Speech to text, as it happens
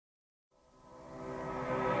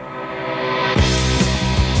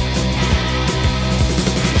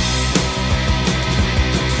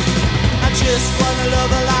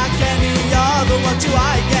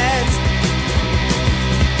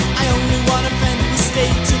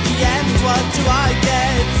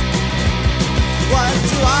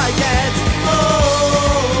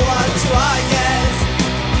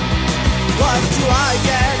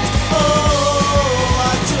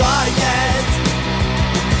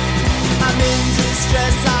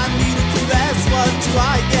stress, I need a caress. What do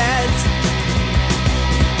I get?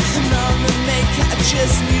 Numb and make, I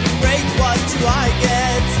just need a break. What do I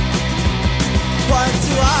get? What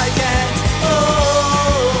do I get?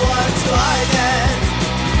 Oh, what do I get?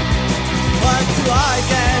 What do I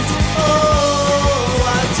get? Oh,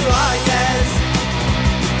 what do I get?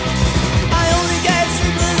 I only get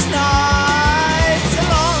sleepless nights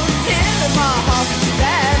alone here in my hospital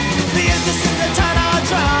bed. The interest in the time I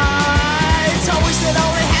tried. I wish that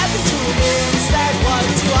only happened to me instead. What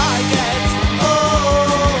do I get?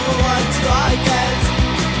 Oh, what do I get?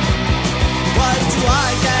 What do I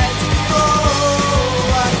get? Oh,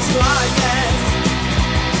 what do I get?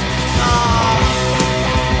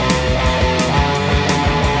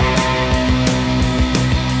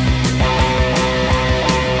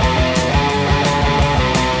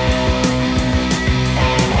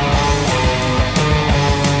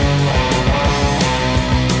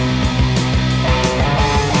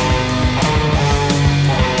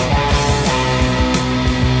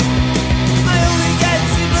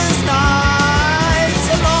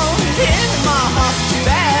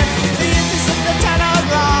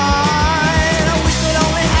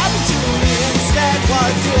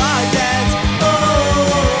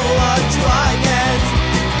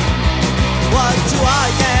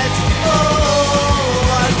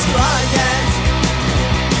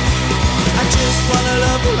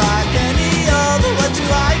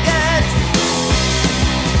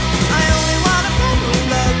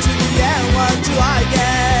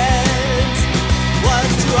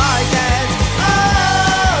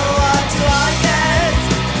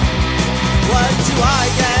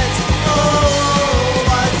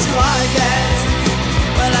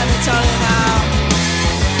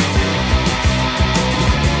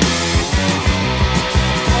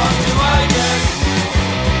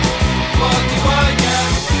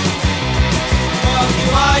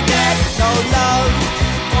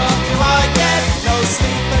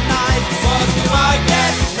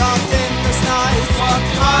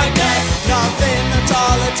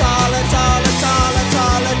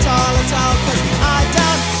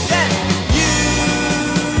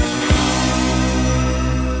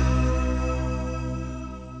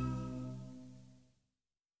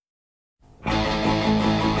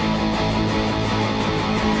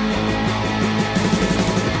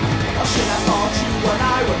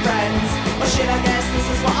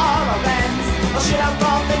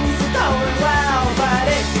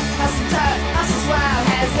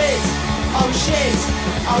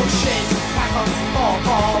 Oh shit, back on some ball.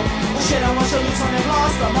 Oh shit, I want to lose when I've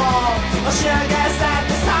lost them all. Oh shit, I guess that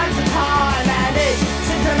this time's the time. And it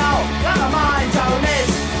seems to know that my mind don't miss.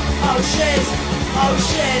 Oh shit, oh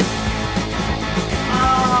shit.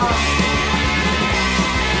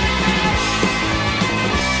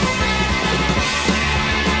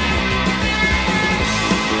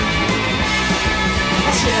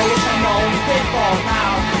 Oh shit, I wish I'd known before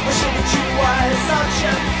now. Oh shit, that you were such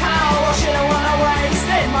a cow. Oh shit, I wanna waste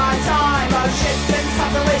my time. Oh shit, things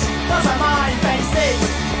have to wish, cause my mind faces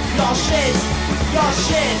your shit, your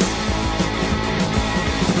shit.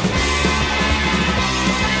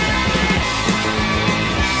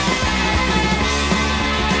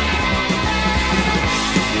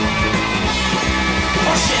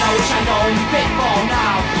 Oh shit, I wish I'd known before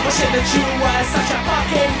now. Oh shit, that you were such a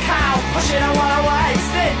fucking cow. Oh shit, I wanna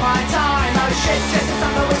waste my time. Oh shit, just